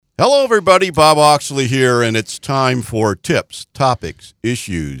Hello, everybody. Bob Oxley here, and it's time for tips, topics,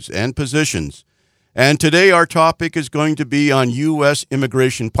 issues, and positions. And today our topic is going to be on U.S.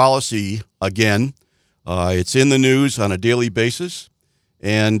 immigration policy again. It's in the news on a daily basis.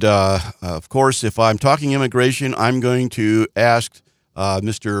 And, of course, if I'm talking immigration, I'm going to ask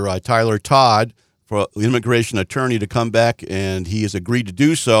Mr. Tyler Todd, for immigration attorney, to come back, and he has agreed to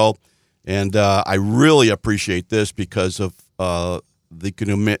do so. And I really appreciate this because of you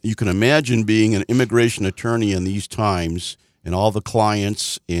can imagine being an immigration attorney in these times and all the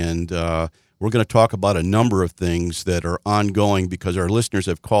clients. And we're going to talk about a number of things that are ongoing because our listeners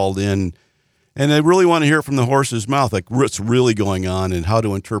have called in and they really want to hear it from the horse's mouth, like what's really going on and how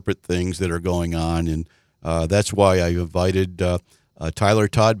to interpret things that are going on. And that's why I invited Tyler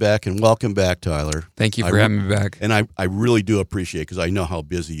Todd back, and welcome back, Tyler. Thank you for having me back. And I really do appreciate it because I know how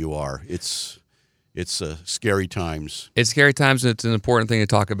busy you are. It's scary times. It's scary times, and it's an important thing to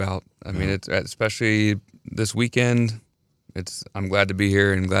talk about. I mean, it's especially this weekend. I'm glad to be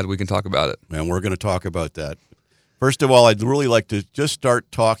here and glad we can talk about it. And we're going to talk about that. First of all, I'd really like to just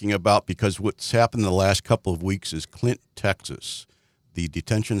start talking about, because what's happened in the last couple of weeks is Clint, Texas, the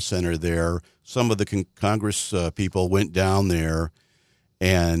detention center there. Some of the Congress people went down there,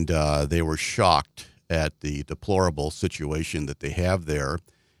 and they were shocked at the deplorable situation that they have there.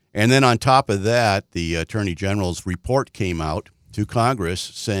 And then on top of that, the Attorney General's report came out to Congress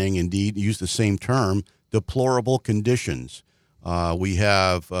saying, indeed, use the same term, deplorable conditions. We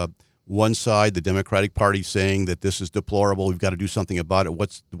have one side, the Democratic Party, saying that this is deplorable. We've got to do something about it.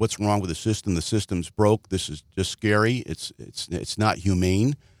 What's wrong with the system? The system's broke. This is just scary. It's not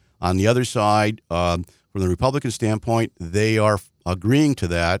humane. On the other side, from the Republican standpoint, they are agreeing to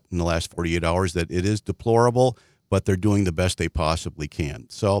that in the last 48 hours that it is deplorable, but they're doing the best they possibly can.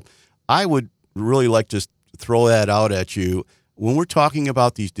 So I would really like to throw that out at you. When we're talking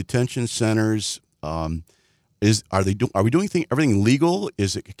about these detention centers, are we doing everything legal?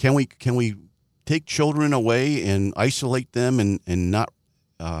 Can we take children away and isolate them and not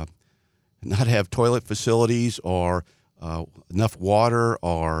have toilet facilities or enough water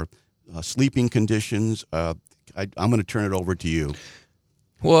or sleeping conditions? I'm going to turn it over to you.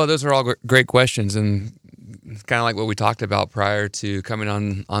 Well, those are all great questions, and it's kind of like what we talked about prior to coming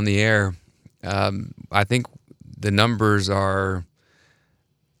on the air. I think the numbers are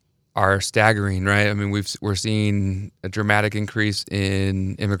staggering, right? I mean, we're seeing a dramatic increase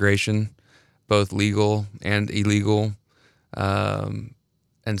in immigration, both legal and illegal, and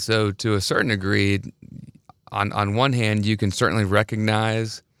so to a certain degree, on one hand, you can certainly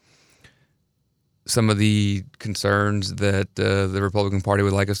recognize some of the concerns that the Republican Party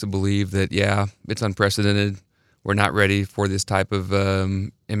would like us to believe that, yeah, it's unprecedented. We're not ready for this type of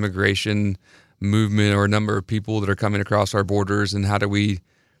immigration movement or number of people that are coming across our borders, and how do we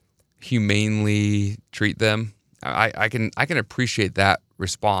humanely treat them? I can appreciate that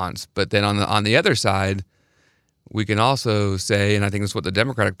response, but then on the other side, we can also say, and I think that's what the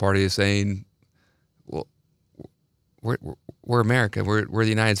Democratic Party is saying, well, we're America. We're the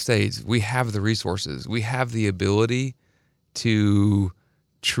United States. We have the resources. We have the ability to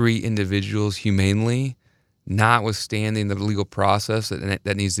treat individuals humanely, notwithstanding the legal process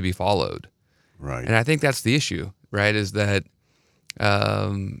that needs to be followed. Right. And I think that's the issue, right, is that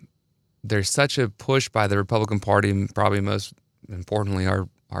there's such a push by the Republican Party, and probably most importantly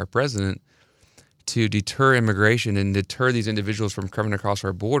our president, to deter immigration and deter these individuals from coming across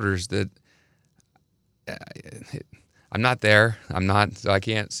our borders that I'm not there. So I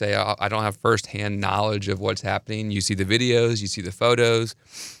can't say I don't have firsthand knowledge of what's happening. You see the videos, you see the photos,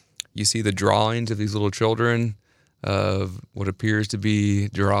 you see the drawings of these little children, of what appears to be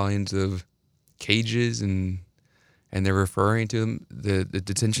drawings of cages, and they're referring to them, the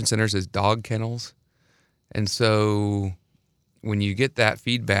detention centers, as dog kennels. And so when you get that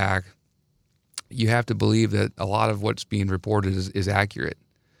feedback, you have to believe that a lot of what's being reported is accurate.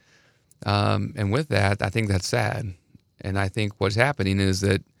 And with that, I think that's sad. And I think what's happening is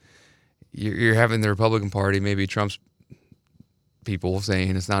that you're having the Republican Party, maybe Trump's people,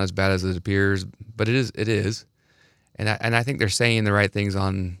 saying it's not as bad as it appears, but it is. And I think they're saying the right things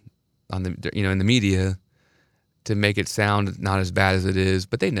on the in the media to make it sound not as bad as it is,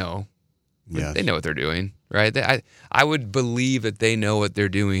 but they know. Yes. They know what they're doing, right? I would believe that they know what they're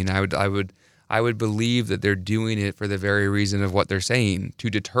doing. I would believe that they're doing it for the very reason of what they're saying, to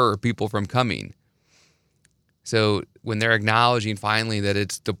deter people from coming. So when they're acknowledging finally that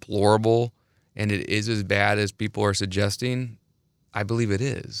it's deplorable and it is as bad as people are suggesting, I believe it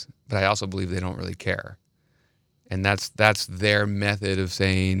is. But I also believe they don't really care. And that's their method of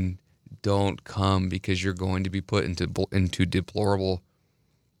saying, don't come because you're going to be put into deplorable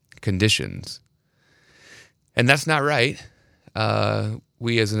conditions, and that's not right.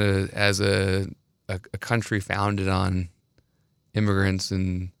 We as a country founded on immigrants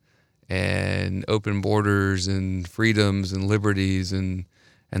and open borders and freedoms and liberties and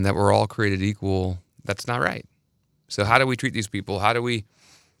that we're all created equal. That's not right. So how do we treat these people? How do we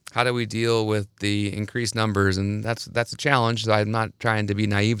deal with the increased numbers? And that's a challenge. So I'm not trying to be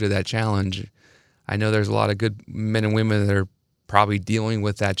naive to that challenge. I know there's a lot of good men and women that are probably dealing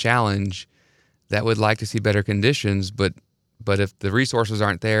with that challenge that would like to see better conditions, but if the resources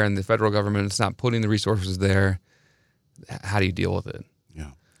aren't there and the federal government is not putting the resources there, how do you deal with it?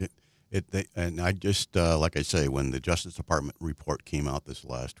 Yeah. And I just, like I say, when the Justice Department report came out this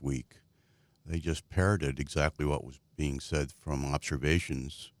last week, they just parroted exactly what was being said from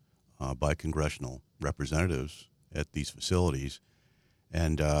observations by congressional representatives at these facilities.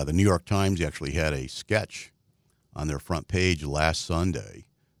 And the New York Times actually had a sketch on their front page last Sunday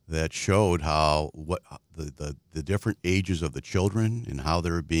that showed how the different ages of the children and how they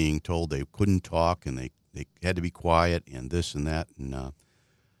were being told they couldn't talk and they had to be quiet and this and that. And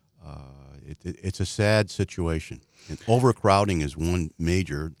it's a sad situation. And overcrowding is one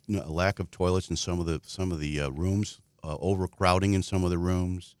major. Lack of toilets in some of the rooms. Overcrowding in some of the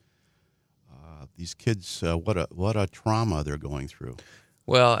rooms. These kids, what a trauma they're going through.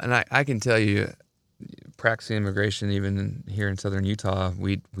 Well, and I can tell you, practicing immigration, even here in southern Utah,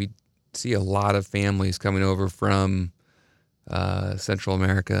 we see a lot of families coming over from Central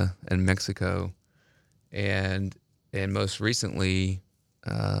America and Mexico, and most recently,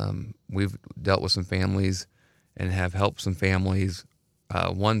 we've dealt with some families and have helped some families.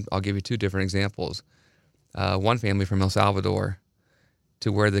 One, I'll give you two different examples. One family from El Salvador,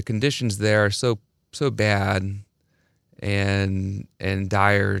 to where the conditions there are so bad and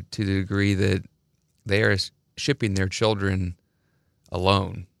dire to the degree that they are shipping their children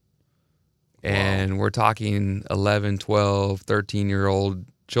alone. Wow. And we're talking 11, 12, 13-year-old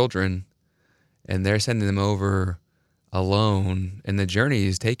children, and they're sending them over alone. And the journey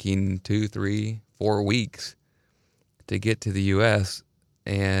is taking 2, 3, 4 weeks to get to the U.S.,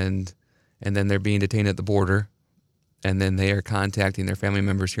 and then they're being detained at the border, and then they are contacting their family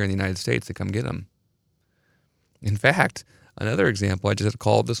members here in the United States to come get them. In fact, another example, I just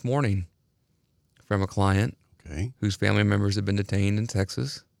called this morning from a client whose family members have been detained in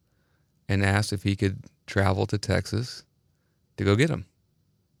Texas and asked if he could travel to Texas to go get them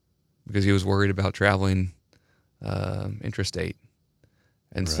because he was worried about traveling intrastate.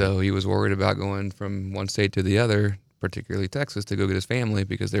 And so he was worried about going from one state to the other, particularly Texas, to go get his family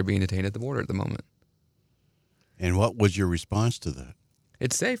because they're being detained at the border at the moment. And what was your response to that?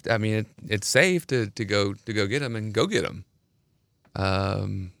 It's safe. I mean, it's safe to go get them and go get them.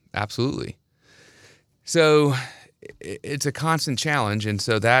 Absolutely. So it's a constant challenge, and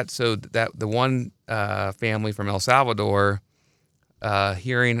so that the one family from El Salvador,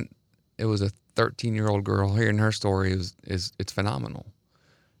 hearing it was a 13-year-old girl, hearing her story is it's phenomenal,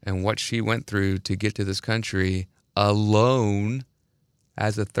 and what she went through to get to this country alone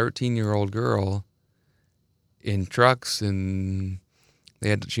as a 13-year-old girl in trucks, and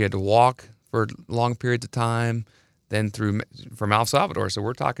she had to walk for long periods of time, then from El Salvador. So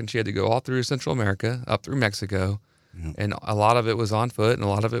we're talking she had to go all through Central America, up through Mexico, and a lot of it was on foot, and a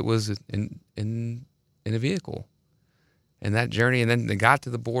lot of it was in a vehicle. And that journey, and then they got to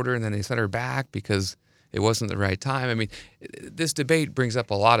the border, and then they sent her back because it wasn't the right time. I mean, this debate brings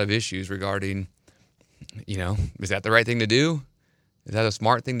up a lot of issues regarding, is that the right thing to do? Is that a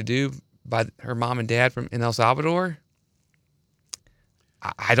smart thing to do by her mom and dad in El Salvador?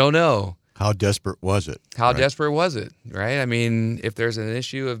 I don't know. How desperate was it? How desperate was it, right? I mean, if there's an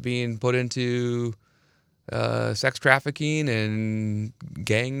issue of being put into sex trafficking and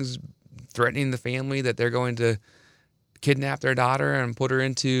gangs threatening the family that they're going to kidnap their daughter and put her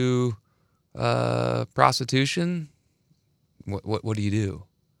into prostitution, what do you do?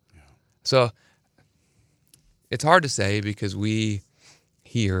 Yeah. So it's hard to say because we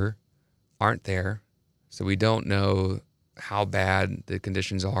here aren't there, so we don't know how bad the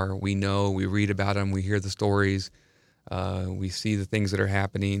conditions are. We read about them, we hear the stories, we see the things that are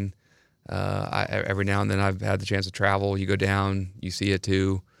happening. Every now and then I've had the chance to travel. You go down, you see it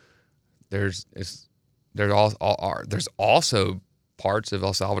too. There's also parts of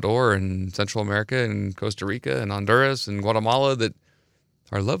El Salvador and Central America and Costa Rica and Honduras and Guatemala that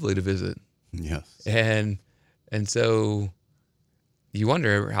are lovely to visit. Yes. And so you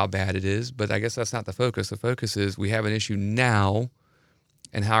wonder how bad it is, but I guess that's not the focus. The focus is we have an issue now,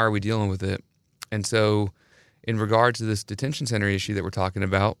 and how are we dealing with it? And so in regard to this detention center issue that we're talking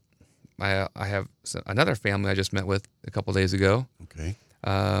about, I have another family I just met with a couple days ago. Okay.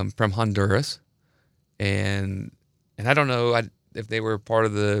 from Honduras, and I don't know if they were part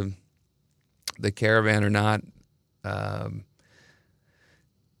of the caravan or not,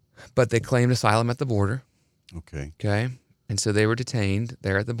 but they claimed asylum at the border. Okay. Okay, and so they were detained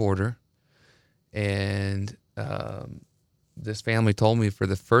there at the border, and this family told me for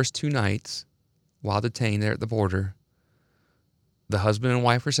the first 2 nights while detained there at the border, the husband and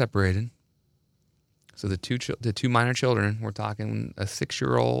wife were separated. So the two minor children, we're talking a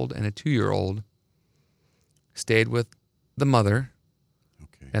 6-year-old and a 2-year-old, stayed with the mother,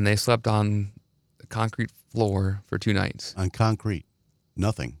 Okay. and they slept on the concrete floor for 2 nights. On concrete,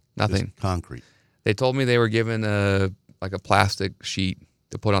 nothing. Nothing. Just concrete. They told me they were given a plastic sheet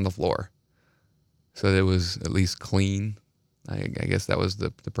to put on the floor, so that it was at least clean. I guess that was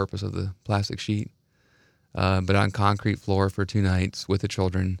the purpose of the plastic sheet. But on concrete floor for 2 nights with the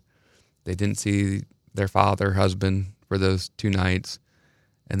children, they didn't see their husband for those 2 nights,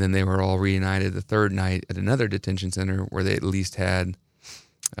 and then they were all reunited the 3rd night at another detention center where they at least had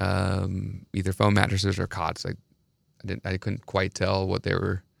either foam mattresses or cots. I couldn't quite tell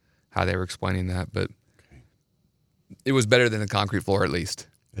how they were explaining that, but it was better than the concrete floor at least.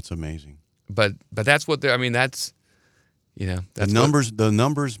 It's amazing. But that's what that's that's the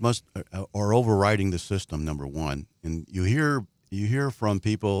numbers are overriding the system. Number one, and you hear from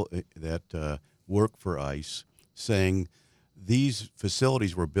people that work for ICE saying these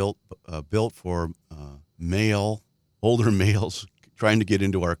facilities were built for older males trying to get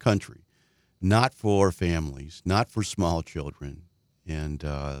into our country, not for families, not for small children, and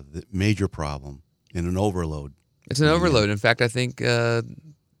the major problem and an overload. It's an overload. In fact, I think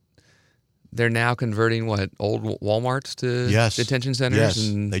they're now converting old Walmarts to detention centers. Yes,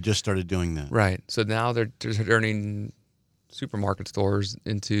 and they just started doing that. Right. So now they're turning supermarket stores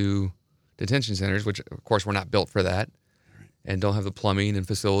into detention centers, which of course were not built for that, and don't have the plumbing and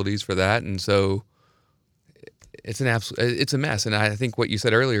facilities for that. And so it's a mess. And I think what you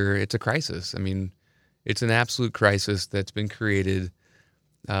said earlier, it's a crisis. I mean, it's an absolute crisis that's been created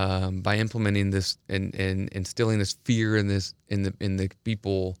by implementing this and instilling this fear in the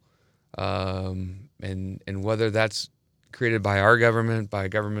people, and whether that's created by our government, by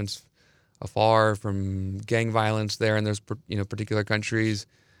governments afar, from gang violence there in those particular countries,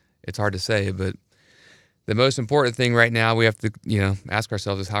 it's hard to say. But the most important thing right now we have to ask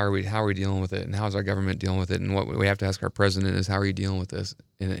ourselves is how are we dealing with it, and how is our government dealing with it, and what we have to ask our president is how are you dealing with this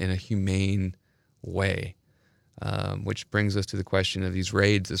in a humane way. Which brings us to the question of these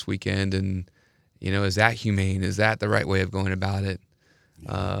raids this weekend, and is that humane? Is that the right way of going about it?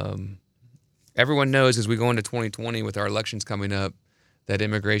 Everyone knows as we go into 2020 with our elections coming up that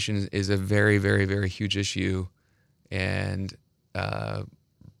immigration is a very, very, very huge issue, and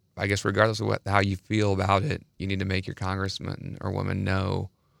I guess regardless of how you feel about it, you need to make your congressman or woman know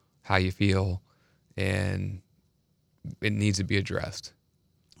how you feel, and it needs to be addressed.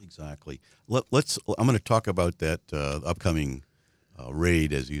 Exactly. I'm going to talk about that upcoming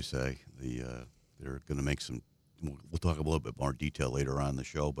raid, as you say. They're going to make some. We'll talk a little bit more detail later on in the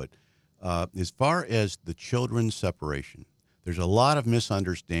show. But as far as the children's separation, there's a lot of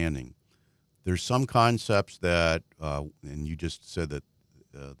misunderstanding. There's some concepts that, and you just said that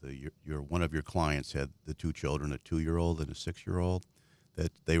one of your clients had the 2 children, a 2-year-old and a 6-year-old,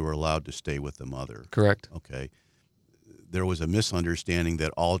 that they were allowed to stay with the mother. Correct. Okay. There was a misunderstanding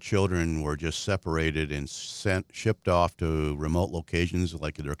that all children were just separated and shipped off to remote locations,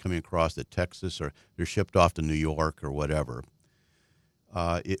 like they're coming across to Texas, or they're shipped off to New York or whatever.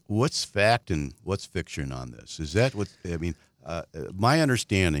 What's fact and what's fiction on this? Is that what I mean? My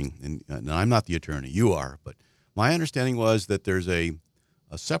understanding, and I'm not the attorney, you are, but my understanding was that there's a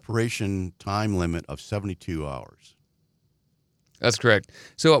separation time limit of 72 hours. That's correct.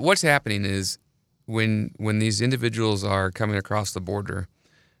 So what's happening is, when these individuals are coming across the border,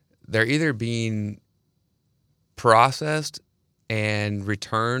 they're either being processed and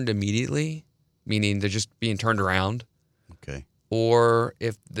returned immediately, meaning they're just being turned around. Okay. Or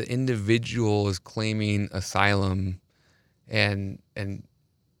if the individual is claiming asylum, and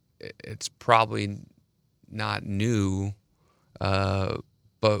it's probably not new,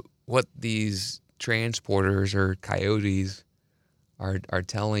 but what these transporters or coyotes are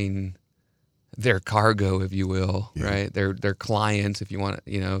telling their cargo, if you will, yeah. Right? Their clients, if you want,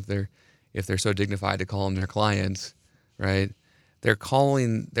 if they're so dignified to call them their clients, right? They're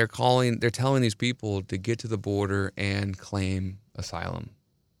telling these people to get to the border and claim asylum.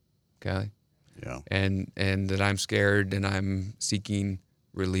 Okay? Yeah. And that I'm scared and I'm seeking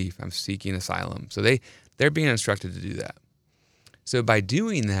relief. I'm seeking asylum. So they're being instructed to do that. So by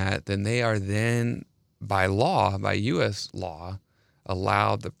doing that, then they are then by law, by U.S. law,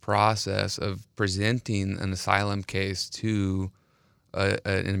 allowed the process of presenting an asylum case to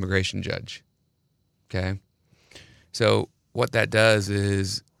an immigration judge. Okay? So what that does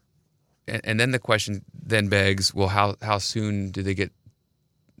is, and then the question then begs, well, how soon do they get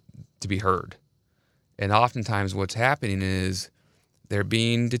to be heard? And oftentimes what's happening is they're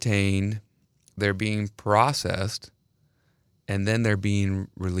being detained, they're being processed, and then they're being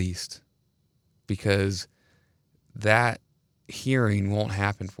released, because that hearing won't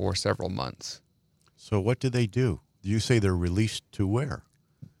happen for several months. So what do they do? You say they're released to where?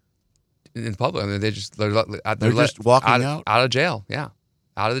 In public. I mean, they're just walking out of jail. Yeah,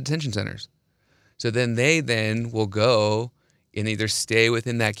 out of the detention centers. So then they will go and either stay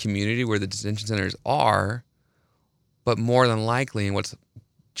within that community where the detention centers are, but more than likely, and what's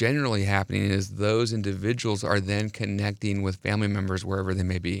generally happening is those individuals are then connecting with family members wherever they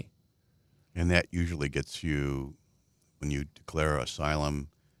may be. And that usually gets you, when you declare asylum,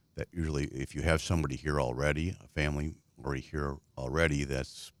 that usually if you have somebody here already, a family already here already,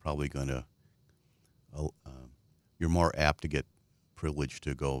 that's probably going to, you're more apt to get privileged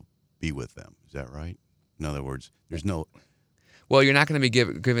to go be with them. Is that right? In other words, there's no... Well, you're not going to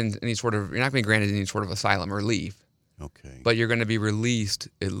be given any sort of, you're not going to be granted any sort of asylum relief. Okay. But you're going to be released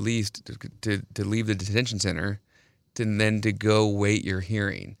at least to leave the detention center, to go wait your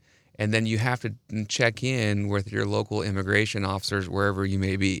hearing. And then you have to check in with your local immigration officers wherever you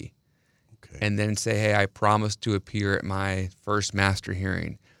may be. Okay. And then say, hey, I promise to appear at my first master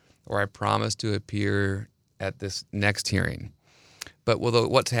hearing, or I promise to appear at this next hearing. But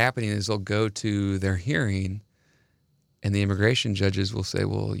what's happening is they'll go to their hearing, and the immigration judges will say,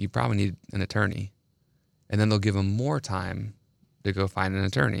 well, you probably need an attorney. And then they'll give them more time to go find an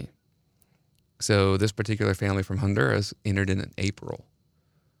attorney. So this particular family from Honduras entered in April.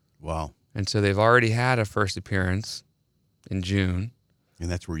 Wow. And so they've already had a first appearance in June. And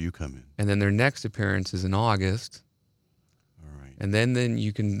that's where you come in. And then their next appearance is in August. All right. And then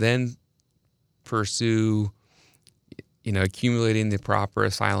you can then pursue, accumulating the proper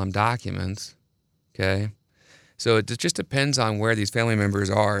asylum documents. Okay. So it just depends on where these family members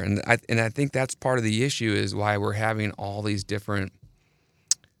are. And I think that's part of the issue, is why we're having all these different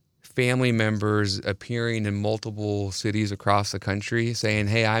family members appearing in multiple cities across the country saying,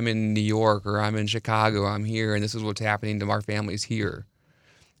 hey, I'm in New York, or I'm in Chicago, I'm here, and this is what's happening to our families here.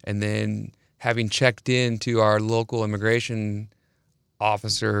 And then having checked into our local immigration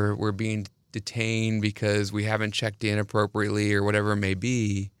officer, we're being detained because we haven't checked in appropriately or whatever it may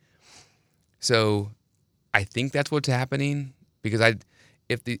be. So I think that's what's happening, because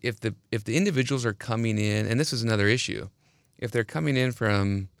if the individuals are coming in, and this is another issue, if they're coming in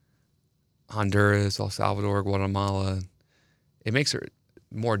from Honduras, El Salvador, Guatemala, it makes it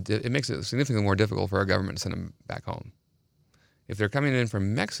significantly more difficult for our government to send them back home. If they're coming in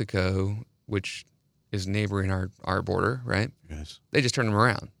from Mexico, which is neighboring our border, right? Yes. They just turn them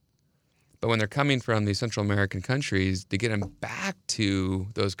around. But when they're coming from these Central American countries, to get them back to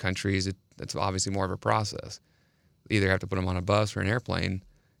those countries, that's obviously more of a process. You either have to put them on a bus or an airplane,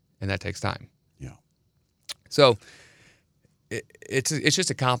 and that takes time. Yeah. So it's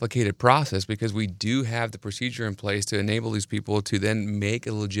just a complicated process, because we do have the procedure in place to enable these people to then make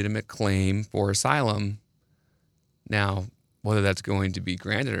a legitimate claim for asylum. Now, whether that's going to be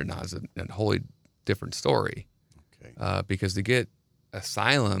granted or not is a wholly different story. Okay. Because to get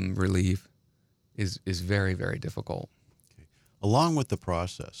asylum relief is very, very difficult. Okay. Along with the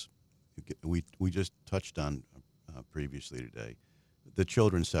process, we just touched on previously today, the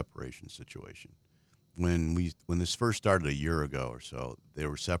children separation situation. When this first started a year ago or so, they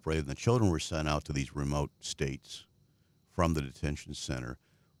were separated, and the children were sent out to these remote states from the detention center.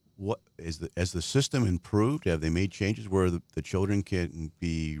 Has the system improved? Have they made changes where the children can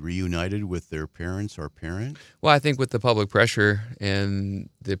be reunited with their parents or parent? Well, I think with the public pressure and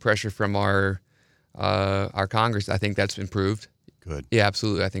the pressure from our Congress, I think that's improved. Good. Yeah,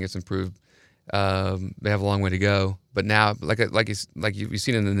 absolutely. I think it's improved. They have a long way to go, but now, like you've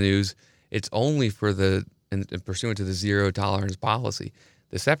seen in the news, it's only pursuant to the zero tolerance policy.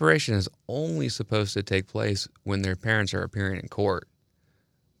 The separation is only supposed to take place when their parents are appearing in court.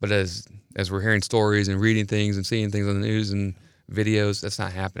 But as we're hearing stories and reading things and seeing things on the news and videos, that's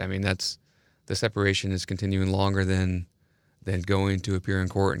not happening. I mean, the separation is continuing longer than going to appear in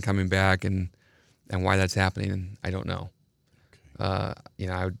court and coming back, and why that's happening, I don't know.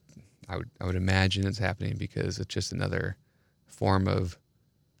 Okay. I would imagine it's happening because it's just another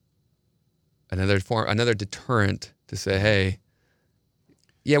deterrent to say, hey,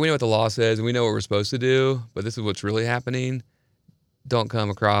 yeah, we know what the law says and we know what we're supposed to do, but this is what's really happening. Don't come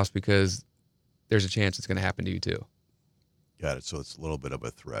across, because there's a chance it's going to happen to you too. Got it. So it's a little bit of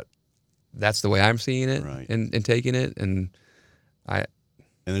a threat. That's the way I'm seeing it Right. and taking it. And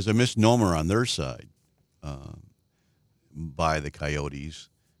there's a misnomer on their side by the Coyotes,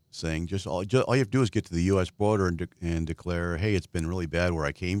 saying just all you have to do is get to the U.S. border and declare, hey, it's been really bad where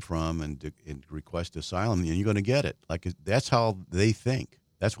I came from, and request asylum, and you're going to get it. Like, that's how they think.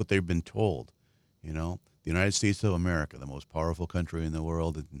 That's what they've been told. You know, the United States of America, the most powerful country in the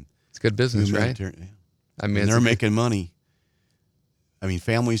world. And it's good business, right? I mean, they're making money. I mean,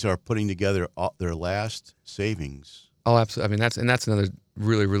 families are putting together their last savings. Oh, absolutely. I mean, that's another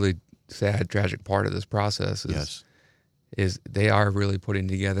really, really sad, tragic part of this process. Is they are really putting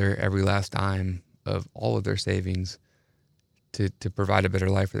together every last dime of all of their savings to provide a better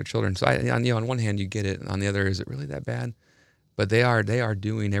life for their children. So on one hand, you get it. On the other, is it really that bad? But they are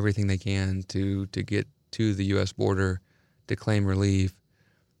doing everything they can to get to the U.S. border to claim relief,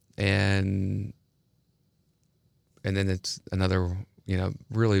 and then it's another,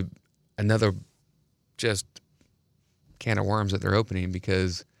 really another just can of worms that they're opening,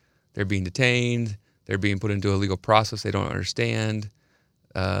 because they're being detained, they're being put into a legal process they don't understand.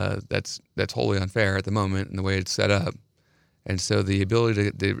 That's wholly unfair at the moment in the way it's set up, and so the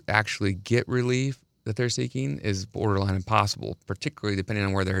ability to actually get relief that they're seeking is borderline impossible, particularly depending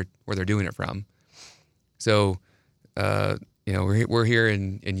on where they're doing it from. So, we're here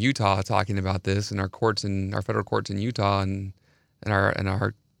in Utah talking about this, and our federal courts in Utah, and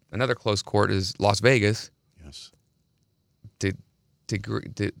our another close court is Las Vegas. Yes.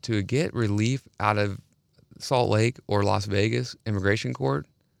 To get relief out of Salt Lake or Las Vegas immigration court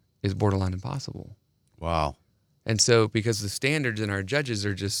is borderline impossible. Wow. And so, because the standards in our judges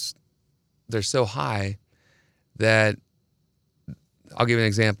are they're so high that, I'll give you an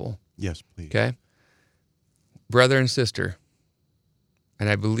example. Yes, please. Okay. Brother and sister. And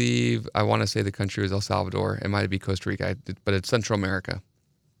I want to say the country was El Salvador. It might be Costa Rica, but it's Central America.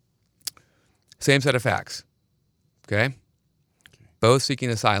 Same set of facts. Okay. Both seeking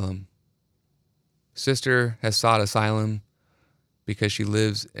asylum. Sister has sought asylum because she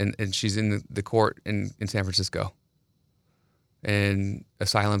lives and she's in the court in San Francisco. And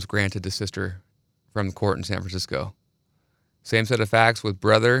asylum's granted to sister from the court in San Francisco. Same set of facts with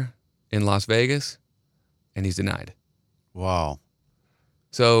brother in Las Vegas, and he's denied. Wow.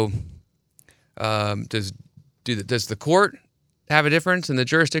 So, does the court have a difference, and the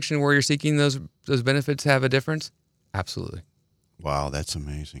jurisdiction where you're seeking those benefits have a difference? Absolutely. Wow, that's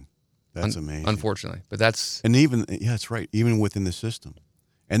amazing. That's amazing. Unfortunately, but that's that's right. Even within the system,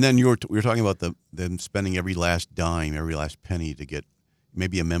 and then we were talking about them spending every last dime, every last penny to get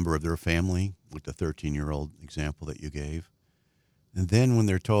maybe a member of their family, like the 13-year-old example that you gave, and then when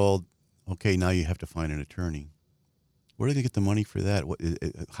they're told, okay, now you have to find an attorney, where do they get the money for that?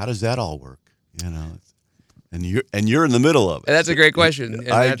 How does that all work? And you're in the middle of it. That's a great question.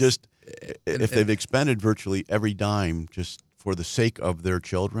 If they've expended virtually every dime just for the sake of their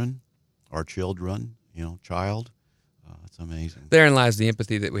children, our children, child, it's amazing. Therein lies the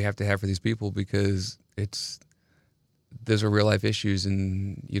empathy that we have to have for these people, because those are real life issues,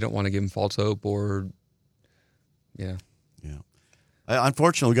 and you don't want to give them false hope or.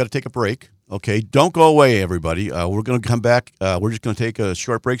 Unfortunately, we got to take a break. Okay, don't go away, everybody. We're going to come back. We're just going to take a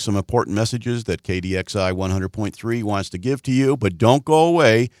short break. Some important messages that KDXI 100.3 wants to give to you, but don't go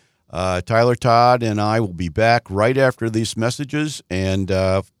away. Tyler, Todd, and I will be back right after these messages, and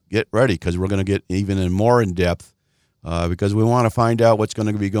get ready, because we're going to get even more in depth, because we want to find out what's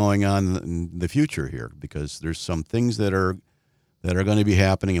going to be going on in the future here, because there's some things that are going to be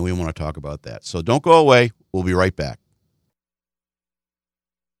happening, and we want to talk about that. So don't go away. We'll be right back.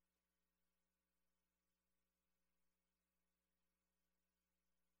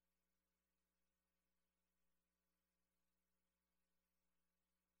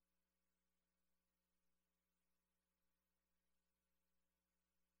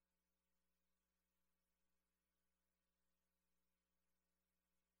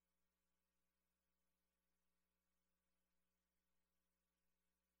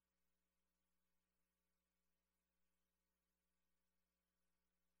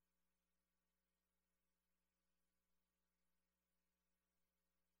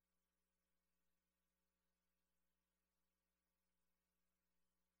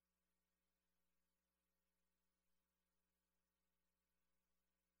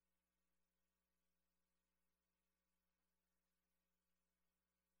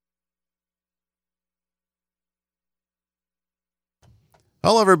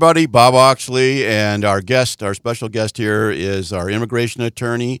 Hello, everybody. Bob Oxley, and our special guest here is our immigration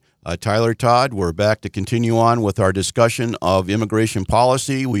attorney, Tyler Todd. We're back to continue on with our discussion of immigration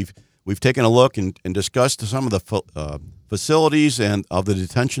policy. We've taken a look and discussed some of the facilities and of the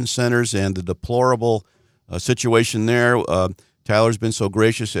detention centers and the deplorable situation there. Tyler's been so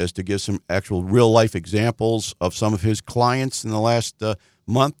gracious as to give some actual real-life examples of some of his clients in the last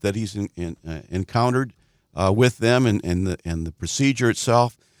month that he's encountered with them and the procedure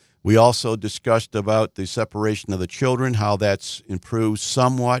itself. We also discussed about the separation of the children, how that's improved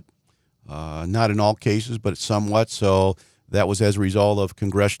somewhat, not in all cases, but somewhat. So that was as a result of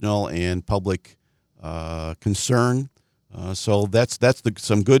congressional and public concern. So that's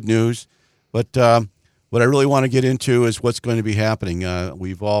some good news. But what I really want to get into is what's going to be happening.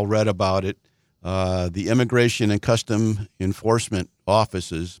 We've all read about it. The Immigration and Custom Enforcement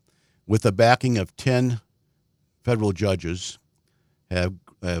offices, with the backing of 10 federal judges, have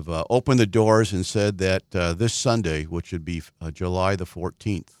opened the doors and said that this Sunday, which would be July the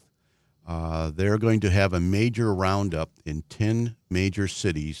 14th, they're going to have a major roundup in 10 major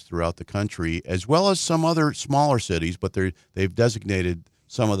cities throughout the country, as well as some other smaller cities, but they've designated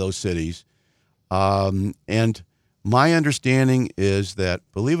some of those cities. And my understanding is that,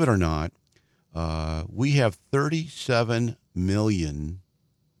 believe it or not, we have 37 million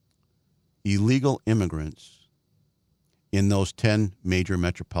illegal immigrants in those 10 major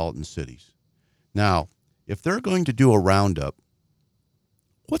metropolitan cities. Now, if they're going to do a roundup,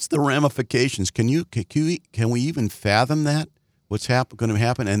 what's the ramifications? Can we even fathom that? What's going to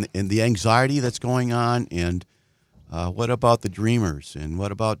happen, and the anxiety that's going on, and what about the Dreamers, and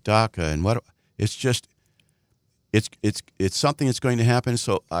what about DACA, and what? It's just, it's something that's going to happen.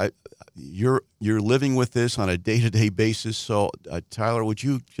 So you're living with this on a day-to-day basis. So Tyler, would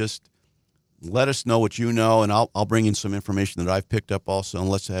you just let us know what you know, and I'll bring in some information that I've picked up also, and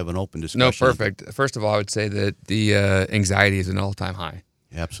let's have an open discussion. No, perfect. First of all, I would say that the anxiety is an all-time high.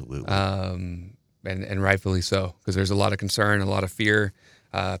 Absolutely. And rightfully so, because there's a lot of concern, a lot of fear,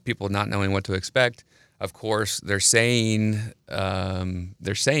 people not knowing what to expect. Of course, they're saying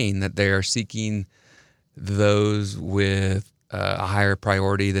that they are seeking those with a higher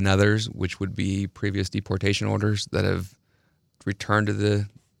priority than others, which would be previous deportation orders that have returned to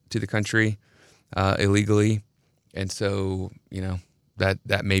the country illegally, and so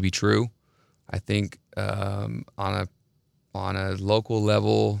that may be true. I think on a local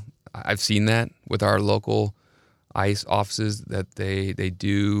level, I've seen that with our local ICE offices that they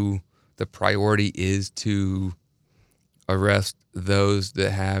do. The priority is to arrest those that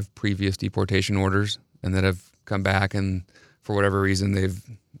have previous deportation orders and that have come back, and for whatever reason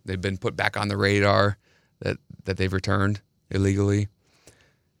they've been put back on the radar that they've returned illegally.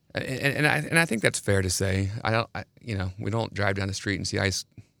 And I think that's fair to say. We don't drive down the street and see ICE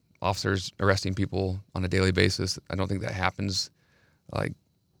officers arresting people on a daily basis. I don't think that happens like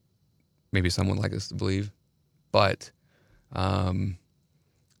maybe someone would like us to believe, but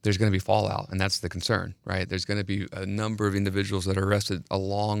there's going to be fallout, and that's the concern, right? There's going to be a number of individuals that are arrested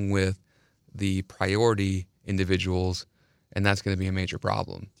along with the priority individuals, and that's going to be a major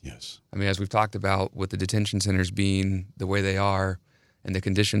problem. Yes. I mean, as we've talked about with the detention centers being the way they are and the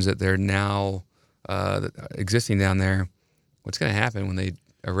conditions that they're now existing down there, what's going to happen when they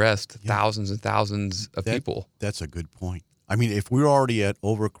arrest thousands and thousands of people? That's a good point. I mean, if we're already if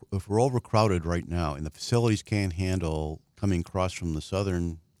we're overcrowded right now and the facilities can't handle coming across from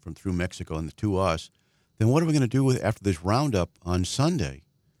through Mexico and to us, then what are we going to do after this roundup on Sunday?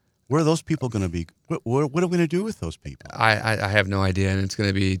 Where are those people going to be? What are we going to do with those people? I have no idea, and it's going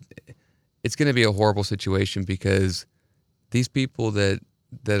to be a horrible situation because these people that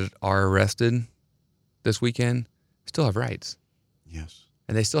are arrested this weekend still have rights. Yes.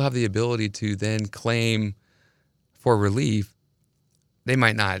 And they still have the ability to then claim for relief. They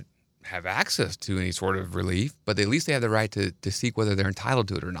might not have access to any sort of relief, but at least they have the right to seek whether they're entitled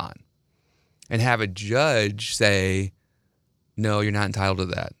to it or not. And have a judge say, no, you're not entitled to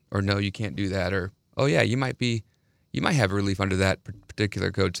that, or no, you can't do that, or, oh yeah, you might have relief under that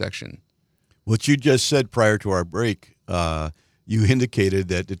particular code section. What you just said prior to our break, you indicated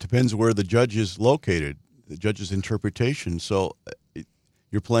that it depends where the judge is located, the judge's interpretation. So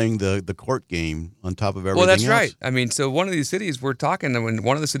you're playing the court game on top of everything else. Well, that's right. I mean, so one of these cities we're talking, and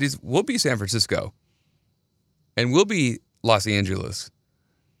one of the cities will be San Francisco, and will be Los Angeles,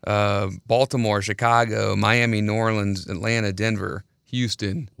 Baltimore, Chicago, Miami, New Orleans, Atlanta, Denver,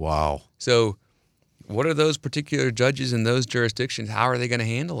 Houston. Wow. So what are those particular judges in those jurisdictions? How are they going to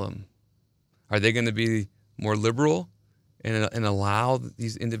handle them? Are they going to be more liberal and allow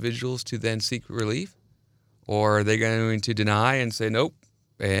these individuals to then seek relief? Or are they going to deny and say nope?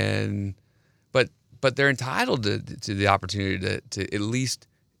 But they're entitled to the opportunity to at least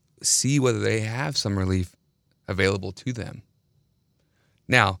see whether they have some relief available to them.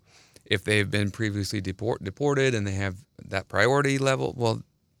 Now, if they've been previously deported and they have that priority level? Well,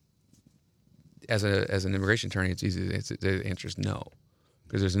 as an immigration attorney, it's easy. The answer is no,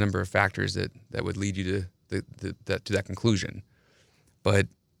 because there's a number of factors that would lead you to that conclusion. But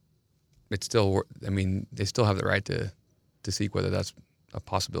it's still, I mean, they still have the right to seek whether that's a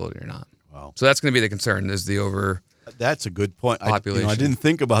possibility or not. Wow. So that's going to be the concern, is the over. That's a good point. Population. I didn't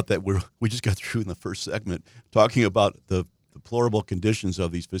think about that. We just got through in the first segment talking about the deplorable conditions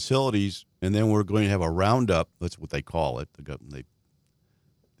of these facilities, and then we're going to have a roundup. That's what they call it.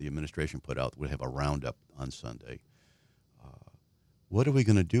 The administration put out, we have a roundup on Sunday. What are we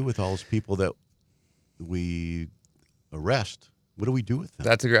going to do with all those people that we arrest? What do we do with them?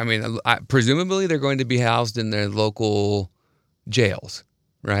 That's I mean, presumably they're going to be housed in their local jails,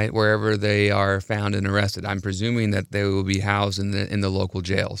 right? Wherever they are found and arrested. I'm presuming that they will be housed in the local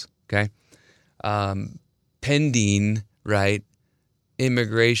jails. Okay, pending, right,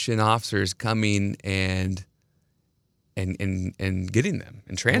 immigration officers coming and getting them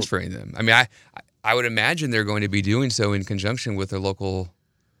and transferring them. I mean, I would imagine they're going to be doing so in conjunction with their local,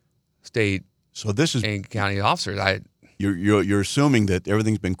 state, and county officers. You're assuming that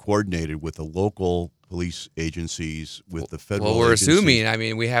everything's been coordinated with the local police agencies, with the federal. Well, we're agencies. assuming. I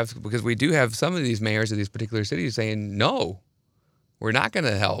mean, because we do have some of these mayors of these particular cities saying, no, we're not going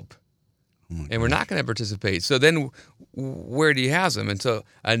to help. And we're not going to participate. So then where do you house them? And so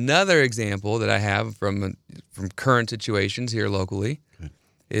another example that I have from current situations here locally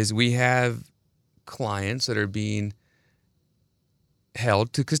is we have clients that are being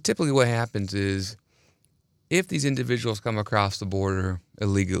held to, because typically what happens is if these individuals come across the border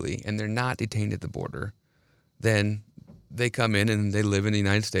illegally and they're not detained at the border, then they come in and they live in the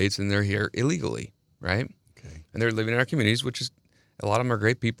United States and they're here illegally, right? Okay. And they're living in our communities, which is, a lot of them are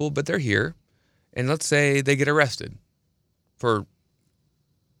great people, but they're here. And let's say they get arrested for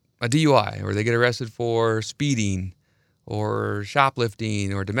a DUI, or they get arrested for speeding or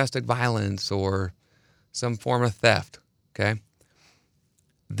shoplifting or domestic violence or some form of theft, okay?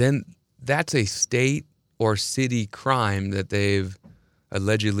 Then that's a state or city crime that they've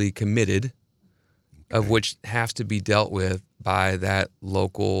allegedly committed, of which has to be dealt with by that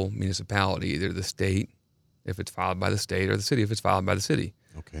local municipality, either the state, if it's filed by the state, or the city, if it's filed by the city.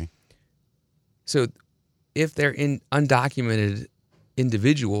 Okay. So if they're undocumented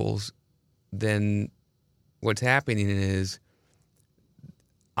individuals, then what's happening is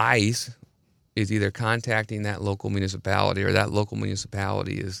ICE is either contacting that local municipality, or that local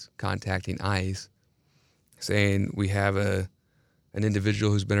municipality is contacting ICE saying, we have an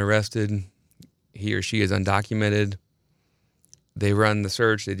individual who's been arrested. He or she is undocumented. They run the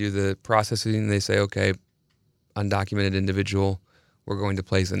search. They do the processing. They say, okay, undocumented individual, we're going to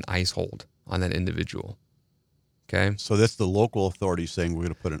place an ICE hold on that individual. Okay? So that's the local authority saying we're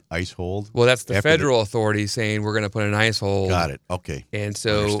going to put an ICE hold? Well, that's the federal authority saying we're going to put an ICE hold. Got it. Okay. And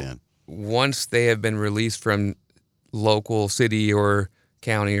so once they have been released from local, city, or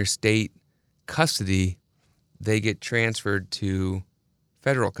county or state custody, they get transferred to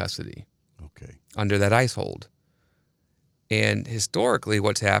federal custody. Okay. Under that ICE hold. And historically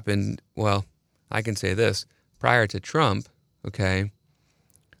what's happened, well, I can say this, prior to Trump, okay,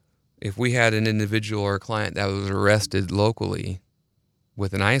 if we had an individual or a client that was arrested locally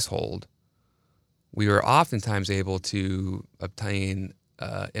with an ICE hold, we were oftentimes able to obtain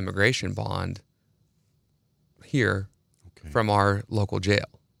immigration bond here from our local jail.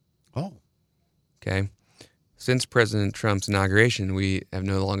 Oh. Okay. Since President Trump's inauguration, we have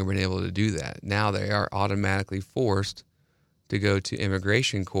no longer been able to do that. Now they are automatically forced to go to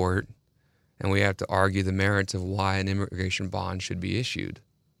immigration court, and we have to argue the merits of why an immigration bond should be issued.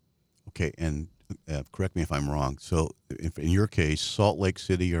 Okay, and correct me if I'm wrong. So in your case, Salt Lake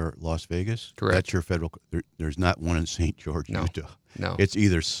City or Las Vegas? Correct. That's your federal. There's not one in St. George, Utah. No. It's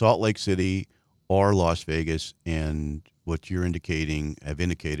either Salt Lake City or Las Vegas, and what you're indicating, have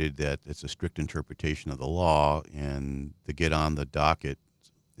indicated that it's a strict interpretation of the law, and to get on the docket,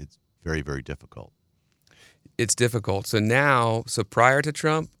 it's very, very difficult. It's difficult. So prior to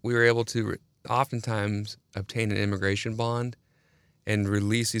Trump, we were able to oftentimes obtain an immigration bond and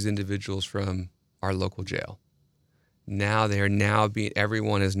release these individuals from our local jail. Now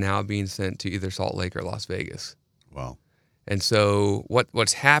everyone is now being sent to either Salt Lake or Las Vegas. Wow. And so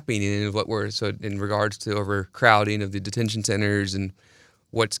what's happening is in regards to overcrowding of the detention centers, and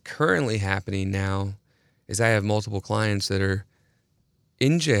what's currently happening now is I have multiple clients that are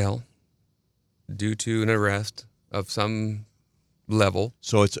in jail due to an arrest of some level.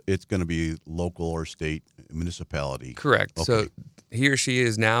 So it's going to be local or state municipality. Correct. Okay. So he or she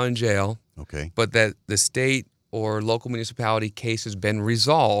is now in jail. Okay. But that the state or local municipality case has been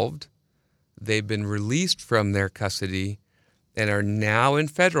resolved. They've been released from their custody, and are now in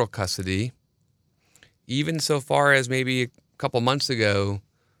federal custody, even so far as maybe a couple months ago,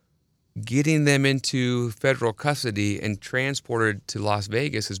 getting them into federal custody and transported to Las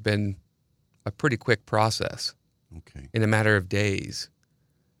Vegas has been a pretty quick process. Okay. In a matter of days.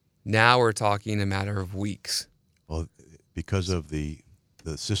 Now we're talking a matter of weeks. Well, because of the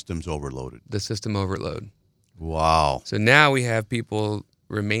system's overloaded. The system overload. Wow. So now we have people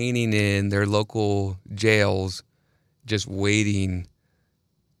remaining in their local jails just waiting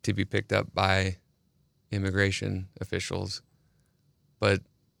to be picked up by immigration officials. But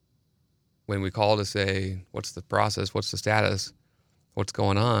when we call to say, what's the process, what's the status, what's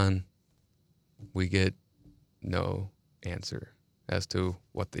going on, we get no answer as to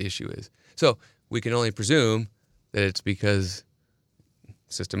what the issue is. So we can only presume that it's because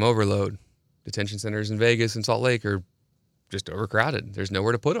system overload. Detention centers in Vegas and Salt Lake are just overcrowded. There's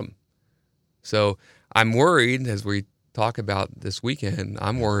nowhere to put them. So I'm worried, as we talk about this weekend,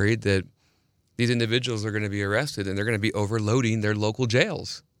 I'm worried that these individuals are going to be arrested and they're going to be overloading their local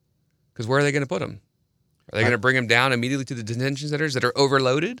jails. Because where are they going to put them? Are they going to bring them down immediately to the detention centers that are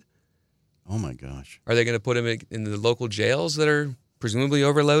overloaded? Oh, my gosh. Are they going to put them in the local jails that are presumably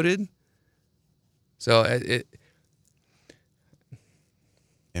overloaded? So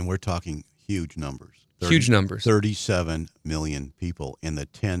and we're talking huge numbers. Huge numbers. 37 million people in the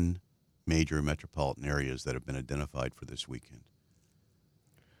 10 major metropolitan areas that have been identified for this weekend.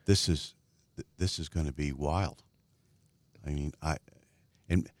 This is going to be wild. I mean,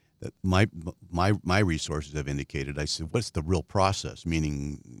 my resources have indicated. I said, what's the real process?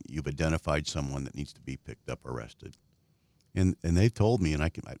 Meaning, you've identified someone that needs to be picked up, arrested, and they've told me, and I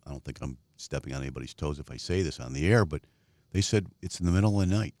don't think I'm stepping on anybody's toes if I say this on the air, but they said it's in the middle of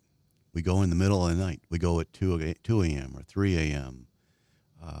the night. We go in the middle of the night. We go at 2 a.m. or 3 a.m.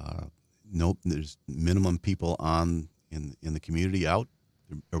 Nope, there's minimum people in the community out.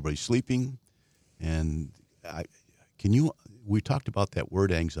 Everybody's sleeping, and we talked about that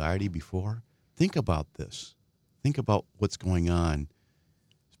word anxiety before. Think about this. Think about what's going on,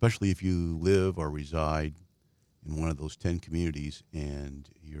 especially if you live or reside in one of those 10 communities and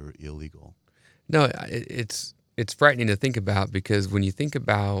you're illegal. No, it's frightening to think about, because when you think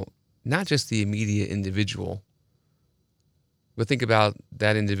about not just the immediate individual, but think about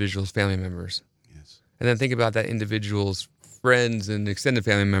that individual's family members. Yes. And then think about that individual's friends and extended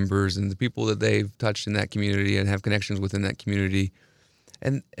family members and the people that they've touched in that community and have connections within that community.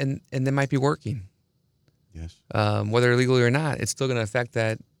 And they might be working. Yes. Whether legally or not, it's still going to affect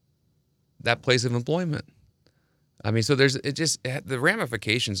that place of employment. I mean, so the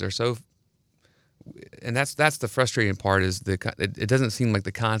ramifications are so, and that's the frustrating part, is it doesn't seem like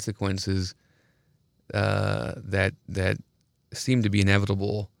the consequences that seem to be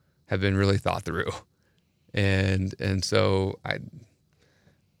inevitable have been really thought through. And so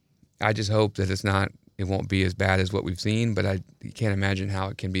I just hope that it won't be as bad as what we've seen, but I can't imagine how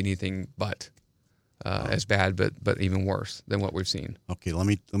it can be anything but as bad, but even worse than what we've seen. Okay, let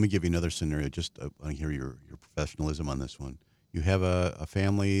me give you another scenario. Just I want to hear your professionalism on this one. You have a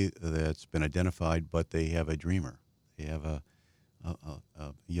family that's been identified, but they have a dreamer. They have a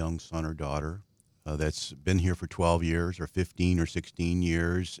young son or daughter that's been here for 12 years or 15 or 16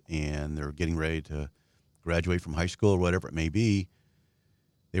 years, and they're getting ready to graduate from high school or whatever it may be.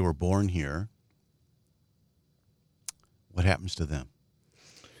 They were born here. What happens to them?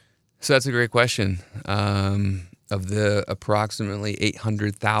 So that's a great question. Of the approximately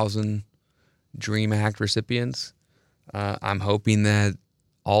 800,000 DREAM Act recipients, I'm hoping that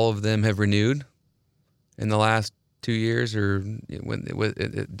all of them have renewed in the last 2 years or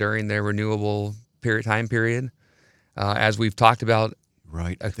during their renewable time period. As we've talked about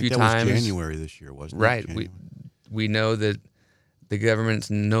right. a few that times. Was January this year, wasn't it? Right. January. We know that the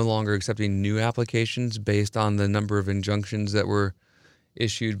government's no longer accepting new applications based on the number of injunctions that were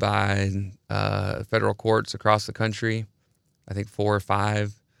issued by federal courts across the country. I think 4 or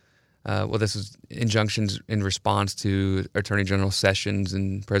 5. This is injunctions in response to Attorney General Sessions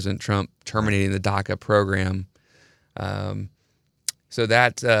and President Trump terminating the DACA program. So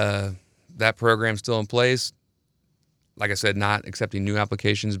that program's still in place. Like I said, not accepting new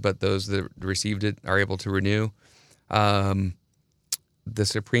applications, but those that received it are able to renew. The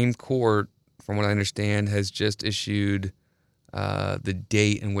Supreme Court, from what I understand, has just issued the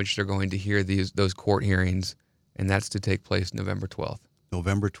date in which they're going to hear those court hearings, and that's to take place November 12th.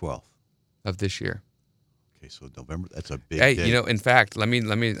 November 12th of this year. Okay, so November, that's a big date. In fact, I might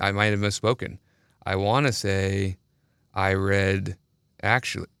have misspoken. I want to say I read,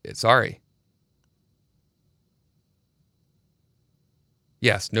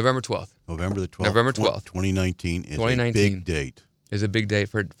 Yes, November 12th. November the 12th. November 12th. 2019 is 2019 a big date. Is a big day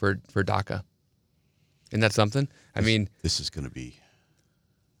for DACA. Isn't that something? This is going to be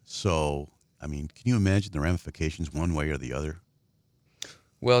so. Can you imagine the ramifications one way or the other?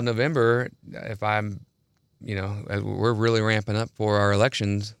 Well, November, if I'm, we're really ramping up for our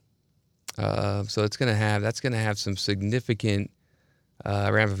elections. So that's going to have some significant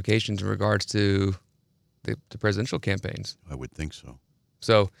ramifications in regards to the presidential campaigns. I would think so.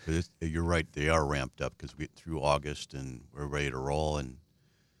 So you're right; they are ramped up because we get through August and we're ready to roll, and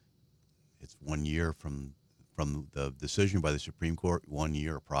it's 1 year from the decision by the Supreme Court. 1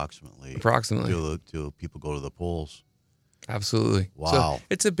 year approximately till people go to the polls. Absolutely. Wow, so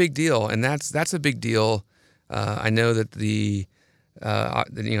it's a big deal, and that's a big deal. I know that the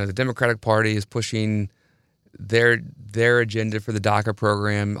Democratic Party is pushing their agenda for the DACA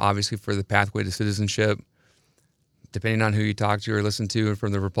program, obviously for the pathway to citizenship. Depending on who you talk to or listen to, and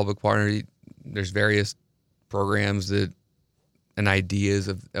from the Republican Party, there's various programs and ideas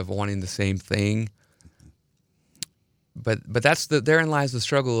of wanting the same thing. But therein lies the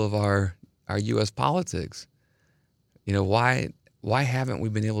struggle of our U.S. politics. Why haven't we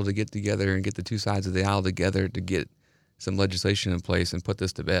been able to get together and get the two sides of the aisle together to get some legislation in place and put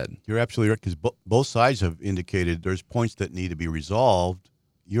this to bed? You're absolutely right, because both sides have indicated there's points that need to be resolved.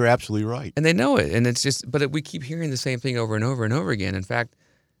 You're absolutely right. And they know it. And it's just, but we keep hearing the same thing over and over and over again. In fact,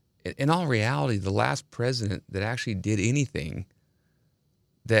 in all reality, the last president that actually did anything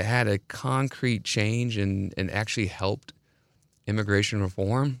that had a concrete change and actually helped immigration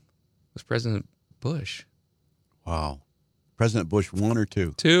reform was President Bush. Wow. President Bush 1 or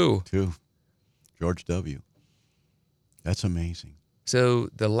 2? 2. George W. That's amazing. So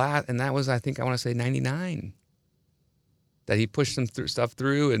and that was, I think, I want to say 99, that he pushed some stuff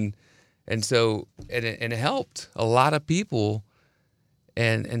through, and so it helped a lot of people,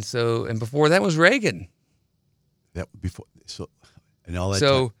 and before that was Reagan. And all that.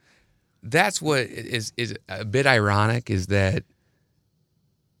 So time. That's what is a bit ironic, is that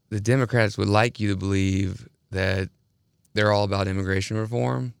the Democrats would like you to believe that they're all about immigration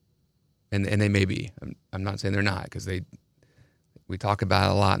reform, and they may be. I'm not saying they're not, because we talk about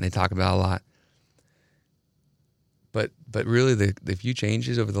it a lot and they talk about it a lot. But really, the few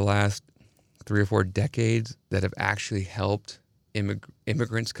changes over the last 3 or 4 decades that have actually helped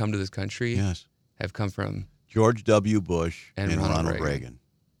immigrants come to this country have come from George W. Bush and Ronald Reagan.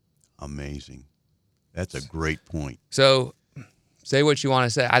 Amazing. That's a great point. So say what you want to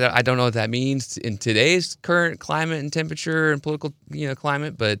say. I don't know what that means in today's current climate and temperature and political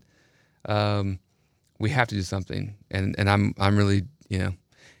climate, but we have to do something. And I'm really,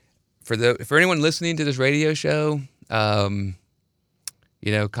 for anyone listening to this radio show,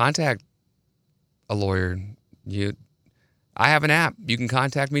 contact a lawyer. I have an app. You can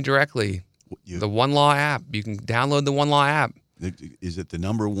contact me directly. The One Law app. You can download the One Law app. Is it the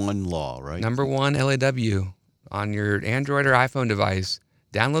number 1 law, right? Number 1 LAW on your Android or iPhone device.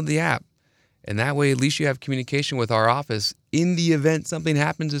 Download the app. And that way, at least you have communication with our office in the event something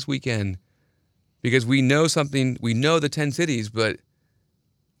happens this weekend. Because we know the 10 cities, but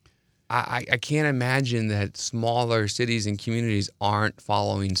I can't imagine that smaller cities and communities aren't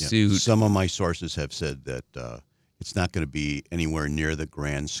following suit. Some of my sources have said that it's not going to be anywhere near the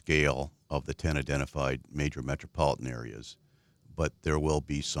grand scale of the 10 identified major metropolitan areas, but there will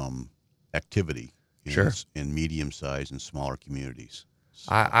be some activity in medium-sized and smaller communities.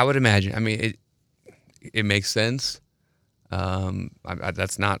 So. I would imagine. I mean, it makes sense.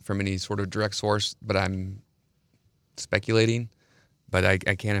 That's not from any sort of direct source, but I'm speculating. But I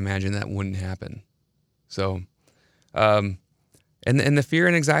can't imagine that wouldn't happen. So, and the fear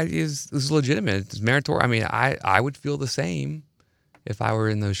and anxiety is legitimate. It's meritorious. I mean, I would feel the same if I were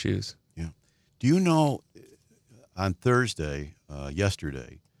in those shoes. Yeah. Do you know, on Thursday,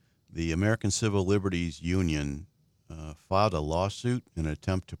 yesterday, the American Civil Liberties Union filed a lawsuit in an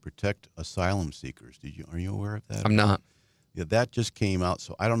attempt to protect asylum seekers. Are you aware of that? I'm not. Yeah, that just came out,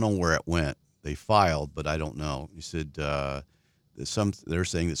 so I don't know where it went. They filed, but I don't know. You said they're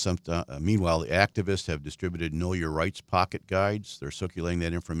saying that meanwhile, the activists have distributed Know Your Rights pocket guides. They're circulating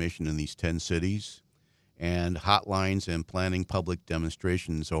that information in these 10 cities, and hotlines, and planning public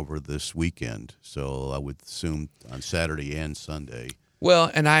demonstrations over this weekend. So I would assume on Saturday and Sunday.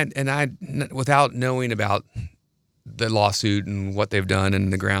 Well, and I without knowing about the lawsuit and what they've done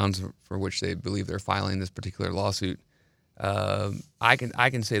and the grounds for which they believe they're filing this particular lawsuit, I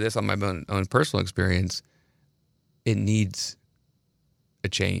can say this on my own personal experience. It needs a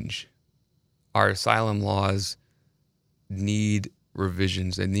change. Our asylum laws need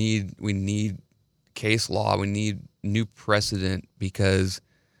revisions. We need case law. We need new precedent, because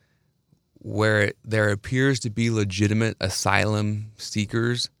where there appears to be legitimate asylum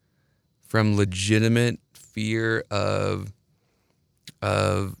seekers from legitimate fear of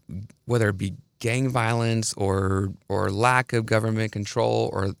whether it be gang violence or lack of government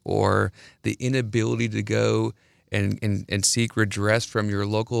control or the inability to go and seek redress from your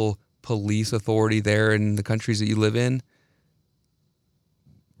local police authority there in the countries that you live in,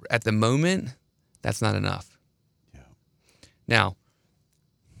 at the moment, that's not enough. Yeah. Now,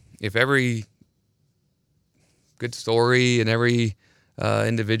 if every good story and every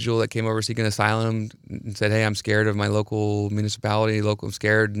individual that came over seeking asylum and said, "Hey, I'm scared of my local municipality, I'm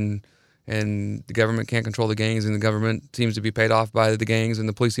scared, and the government can't control the gangs, and the government seems to be paid off by the gangs, and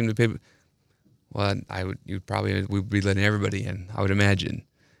the police seem to pay," well, we'd be letting everybody in, I would imagine.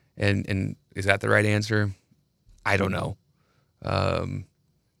 And is that the right answer? I don't know.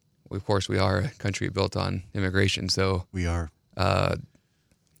 Of course, we are a country built on immigration, so We are.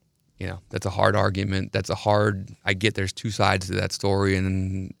 That's a hard argument. I get there's two sides to that story,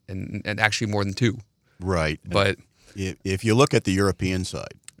 and actually more than two. Right. But if you look at the European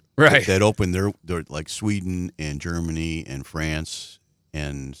side, right, that opened their like Sweden and Germany and France,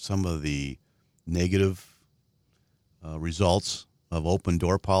 and some of the negative results of open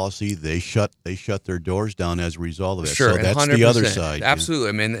door policy, they shut their doors down as a result of it. Sure, so that's 100%. the other side. Absolutely.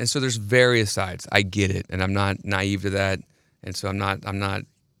 I mean, and so there's various sides. I get it, and I'm not naive to that. And so I'm not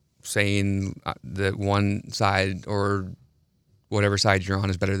saying that one side or whatever side you're on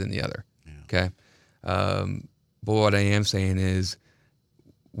is better than the other. Yeah. Okay. But what I am saying is,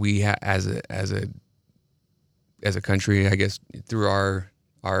 we as a country, I guess, through our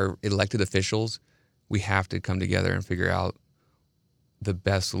elected officials, we have to come together and figure out the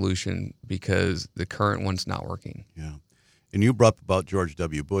best solution, because the current one's not working. Yeah. And you brought up about George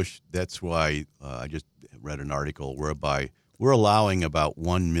W. Bush. That's why I just read an article whereby we're allowing about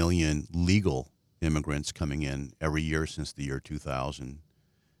 1 million legal immigrants coming in every year since the year 2000.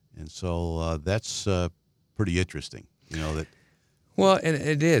 And so that's pretty interesting, that. Well, and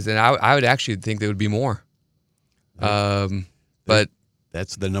it is. And I would actually think there would be more. But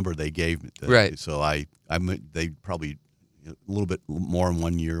that's the number they gave me. Right. So they probably a little bit more in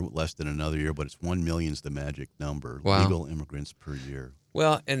 1 year, less than another year, but it's 1 million's the magic number. Wow. Legal immigrants per year.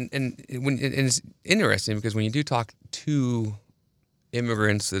 Well, and it's interesting, because when you do talk to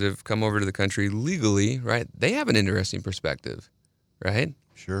immigrants that have come over to the country legally, right, they have an interesting perspective, right?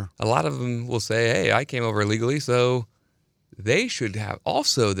 Sure. A lot of them will say, "Hey, I came over illegally, so they should have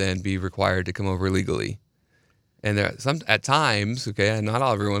also then be required to come over legally." And at times, okay, not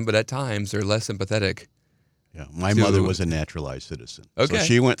all everyone, but at times they're less sympathetic. Yeah, my mother was a naturalized citizen. Okay. So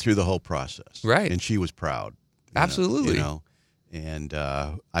she went through the whole process. Right. And she was proud. Absolutely. And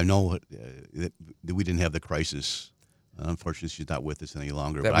I know that we didn't have the crisis. Unfortunately, she's not with us any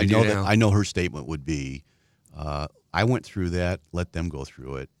longer. That but we do now. I know her statement would be, I went through that, let them go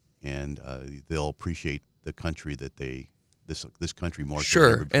through it, and they'll appreciate the country that this country more.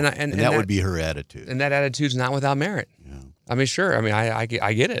 Sure. And that would be her attitude. And that attitude's not without merit. Yeah. I mean, sure. I mean,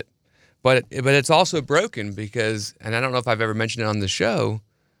 I get it. But it's also broken because, and I don't know if I've ever mentioned it on the show,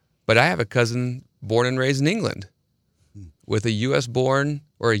 but I have a cousin born and raised in England with a U.S. born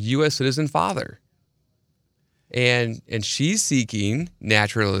or a U.S. citizen father. And she's seeking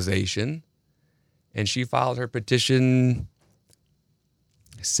naturalization, and she filed her petition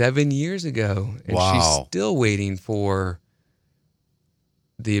 7 years ago, and Wow. she's still waiting for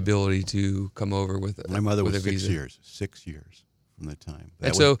the ability to come over with My mother with was a visa. 6 years from the time.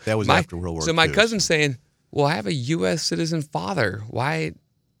 That was after World War II. So my cousin's saying, "Well, I have a U.S. citizen father. Why?"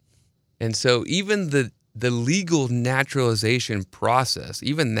 And so even the legal naturalization process,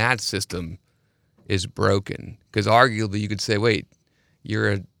 even that system is broken, because arguably you could say, "Wait,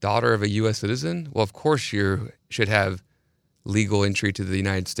 you're a daughter of a U.S. citizen? Well, of course you should have legal entry to the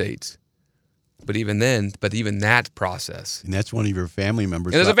United States." But even that process. And that's one of your family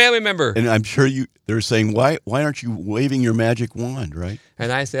members. And there's a family member. And I'm sure they're saying, why aren't you waving your magic wand, right?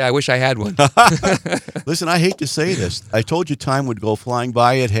 And I say, I wish I had one. Listen, I hate to say this. I told you time would go flying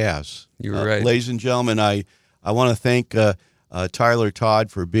by. It has. You were right. Ladies and gentlemen, I want to thank Oxley-Todd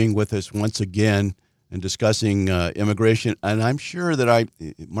for being with us once again and discussing immigration. And I'm sure that I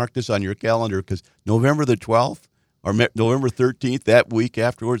marked this on your calendar, because November the 12th, or November 13th, that week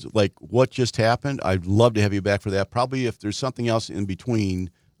afterwards, like what just happened, I'd love to have you back for that. Probably if there's something else in between,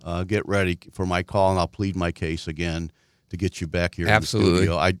 get ready for my call, and I'll plead my case again to get you back here Absolutely. in the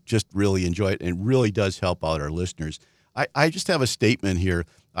studio. I just really enjoy it, and it really does help out our listeners. I just have a statement here.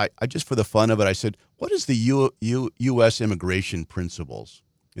 I just for the fun of it, I said, what is the U.S. immigration principles?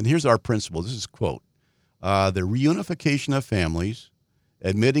 And here's our principle. This is a quote. The reunification of families,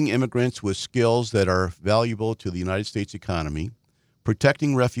 admitting immigrants with skills that are valuable to the United States economy,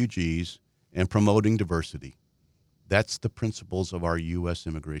 protecting refugees, and promoting diversity. That's the principles of our U.S.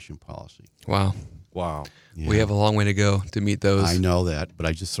 immigration policy. Wow. Wow. Yeah. We have a long way to go to meet those. I know that, but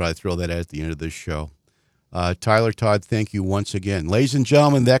I just thought I'd throw that at the end of this show. Tyler, Todd, thank you once again. Ladies and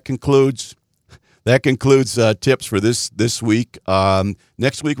gentlemen, that concludes tips for this week.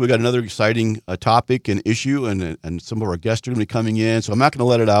 Next week, we got another exciting topic and issue, and some of our guests are going to be coming in, so I'm not going to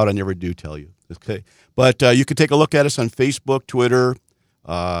let it out. I never do tell you. Okay, but you can take a look at us on Facebook, Twitter.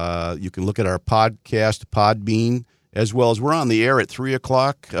 You can look at our podcast, Podbean, as well as we're on the air at 3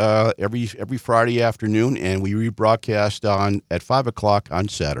 o'clock every Friday afternoon, and we rebroadcast at 5 o'clock on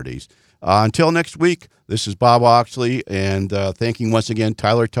Saturdays. Until next week, this is Bob Oxley, and thanking once again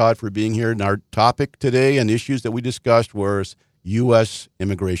Tyler Todd for being here. And our topic today and issues that we discussed was U.S.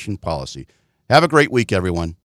 immigration policy. Have a great week, everyone.